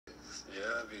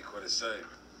That'd be quite a sight.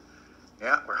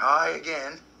 Yeah, we're high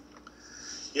again.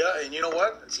 Yeah, and you know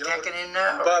what? It's kicking in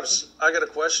now. Bubs, I got a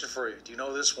question for you. Do you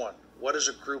know this one? What is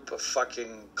a group of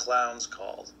fucking clowns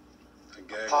called?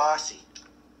 A Posse.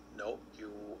 No,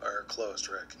 you are close,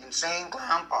 Rick. Insane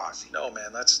clown posse. No,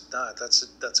 man, that's not. That's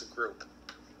a group.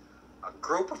 A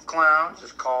group of clowns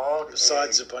is called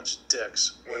Besides a bunch of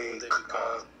dicks, what would they be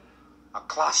called? A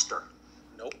cluster.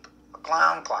 Nope. A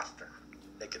clown cluster.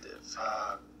 Negative.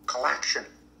 Collection.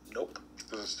 Nope.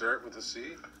 Does it start with a C?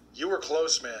 You were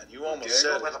close, man. You almost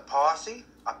Giggle? said With it. a posse.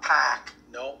 A pack.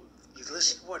 No. You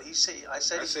listen to what he said. I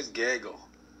said Gaggle.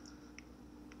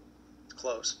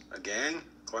 close. A gang?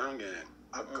 Clown gang.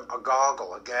 A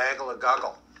goggle. A gaggle. A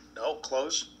guggle. No,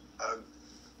 close. A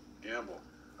Gamble.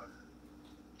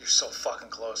 You're so fucking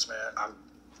close, man.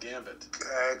 Gambit.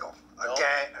 gaggle. A No.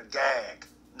 gag.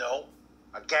 No.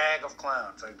 A gag of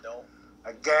clowns. No.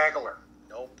 A gaggler.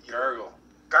 Nope. Gargle.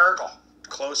 Gargle.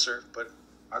 Closer, but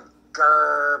A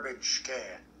garbage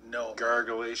can. no.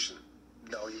 Gargulation.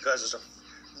 No, you guys are so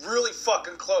really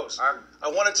fucking close. A I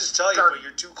want to just tell you, Gar- but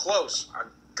you're too close.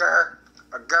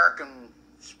 a gherkin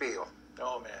spiel.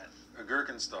 No, man. A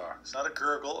Gherkenstalk. It's not a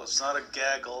gurgle. It's not a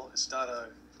gaggle. It's not a...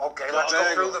 Okay, let's go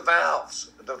Gaggle. through the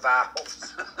valves. The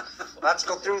vowels. Let's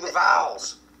go through the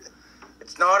vowels.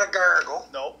 It's not a gargle.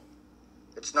 No.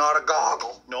 It's not a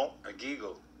goggle. No. A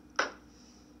Giggle.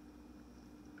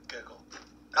 Giggle.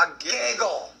 A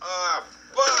giggle. Ah,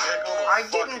 Giggle. I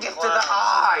didn't Fucking get to the clowns.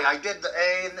 I. I did the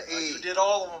A and the You E. did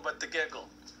all of them but the giggle.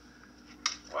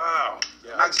 Wow.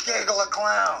 Yeah. A giggle of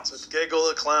clowns. It's a giggle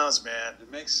of clowns, man.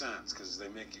 It makes sense because they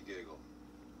make you giggle.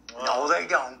 No, they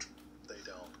don't. They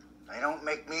don't. They don't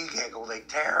make me giggle. They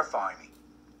terrify me.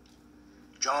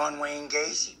 John Wayne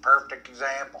Gacy, perfect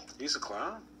example. He's a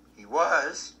clown? He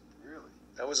was. Really?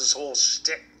 That was his whole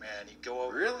shtick, man. He'd go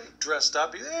over Really? dressed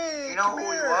up. Hey, You know come who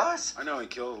he here. was? I know he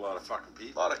killed a lot of fucking A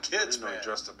people. lot of I kids, didn't know man. he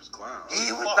dressed up as clowns.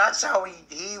 He was. Fuck. That's how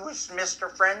he was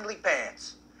Mr. Friendly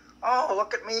Pants. Oh,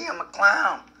 look at me. I'm a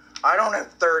clown. I don't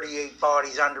have 38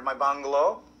 bodies under my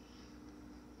bungalow.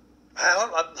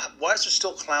 Why is there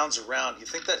still clowns around? You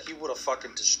think that he would have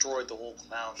fucking destroyed the whole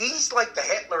clown? He's like the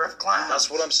Hitler of clowns. That's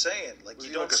what I'm saying. Like, Was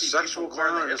you he don't like a see sexual people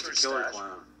wearing clown the or just a Hitler killer stash.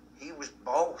 clown? He was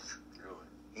both. Really?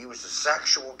 He was a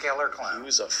sexual killer He clown.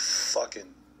 was a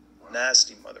fucking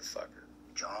nasty motherfucker.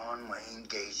 John Wayne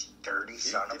Gacy, dirty Did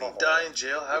son of he a die whore. in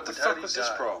jail? How What the did fuck he was die? his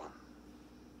problem?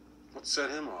 What set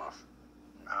him off?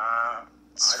 I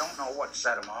don't know what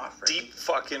set him off, Ricky. Deep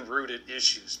fucking rooted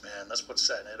issues, man. That's what's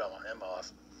setting him off.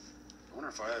 I wonder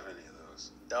if I have any of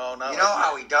those. No, not You know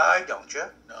how he died, don't you?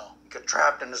 No, He got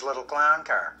trapped in his little clown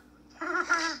car.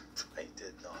 he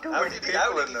did not. Too How many did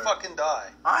people in he there. fucking die?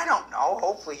 I don't know.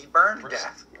 Hopefully he burned to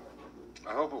death.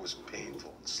 I hope it was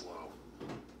painful and slow.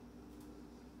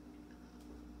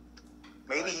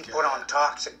 Maybe he Like, put on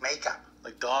toxic makeup.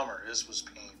 Like Dahmer, his was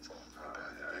painful.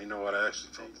 Yeah, you know what? I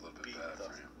actually felt a little bit Beat bad the-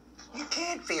 for him. You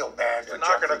can't feel bad for You're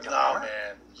not Jeffrey gonna, no, Dahmer.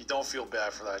 man. You don't feel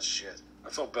bad for that shit. I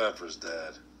felt bad for his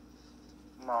dad.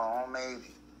 No,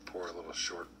 maybe. Poor little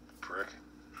short prick.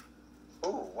 Ooh,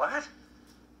 what?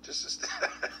 Just his dad.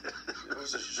 It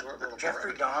was a short little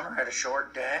Jeffrey prick. Dahmer had a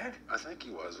short dad? I think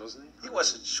he was, wasn't he? He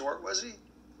wasn't short, was he?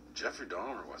 Jeffrey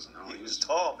Dahmer wasn't. No, He was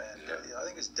tall, man. Yeah. I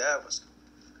think his dad was.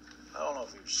 I don't know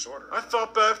if he was shorter. I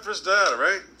felt bad for his dad,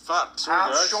 right? Fuck. Sorry, How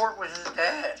guys. short was his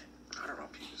dad? I don't know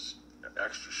if he was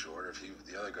extra short or if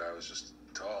the other guy was just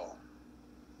tall.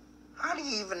 How do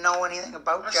you even know anything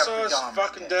about I Jeffrey saw his Dahmer's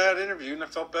fucking dad interview and I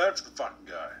felt bad for the fucking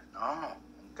guy. Oh,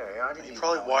 okay. I didn't He even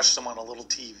probably know watched him on a little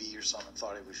TV or something.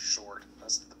 Thought he was short.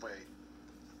 That's the way.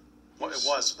 What it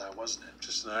was that, wasn't it?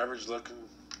 Just an average looking,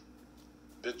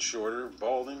 bit shorter,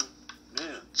 balding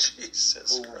man.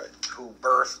 Jesus who, Christ. who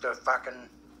birthed a fucking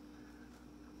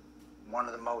one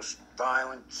of the most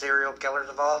violent serial killers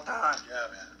of all time, Yeah,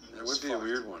 man. He It was would be a fucked.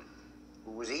 weird one.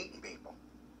 who was eating people.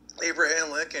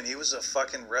 Abraham Lincoln, he was a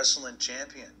fucking wrestling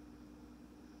champion.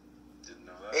 Didn't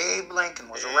know that. Abe Lincoln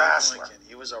was Abe a wrestler. Lincoln,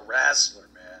 he was a wrestler,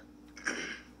 man.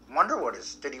 Wonder what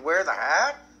did he wear the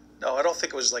hat? No, I don't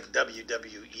think it was like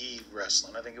WWE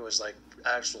wrestling. I think it was like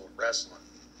actual wrestling.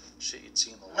 Shit, you'd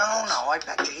seen the No, logos. I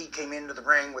bet you he came into the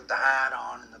ring with the hat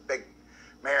on and the big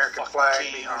American Fucking flag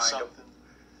king or behind him. something.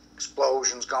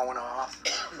 Explosions going off.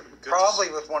 Good Probably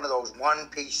to with one of those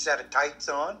one-piece set of tights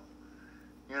on,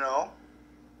 you know,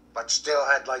 but still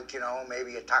had like, you know,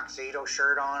 maybe a tuxedo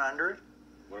shirt on under it.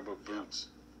 What about boots?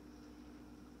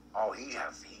 Oh, he'd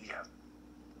have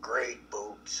great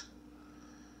boots.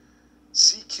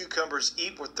 Sea cucumbers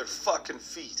eat with their fucking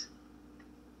feet.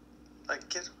 Like,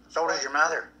 get. So does your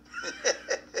mother.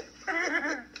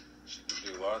 She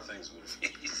could do a lot of things with her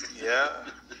feet. Yeah,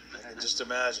 I just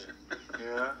imagine.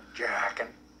 Yeah, jacking.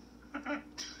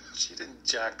 She didn't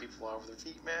jack people over their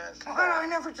feet, man. Come Well, on. I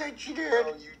never said she did. No,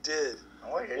 you did.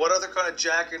 Oh, I did. What other kind of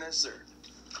jacking is there?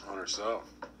 On herself.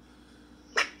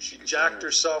 She jacked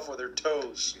herself with her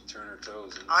toes. She could turn her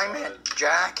toes inside. I meant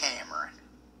jackhammering.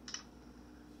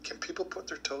 Can people put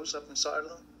their toes up inside of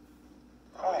them?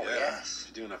 Oh, yes.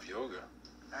 If you do enough yoga.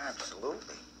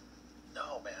 Absolutely.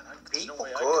 No, man. There's no People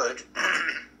way I could.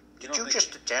 You Did you think-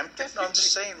 just attempt it? No, I'm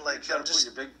just saying, You like, gotta I'm just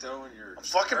put your big toe in your. I'm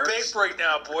fucking arse. baked right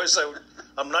now, boys.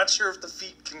 I'm not sure if the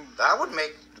feet can. That would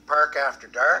make the Park After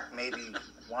Dark maybe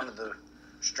one of the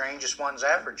strangest ones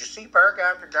ever. Did you see Park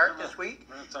After Dark this week?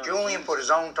 Julian put his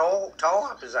own toe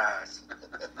up his ass.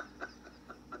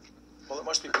 Well, there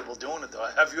must be people doing it though.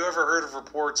 Have you ever heard of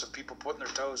reports of people putting their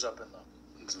toes up in them?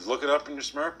 Look it up in your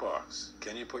smart box.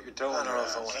 Can you put your toe I in don't your know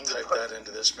if I ass? want Can to you type put- that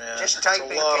into this, man. Just It's type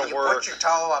a in, lot can of you work. put your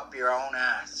toe up your own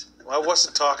ass? Well, I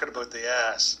wasn't talking about the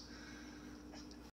ass.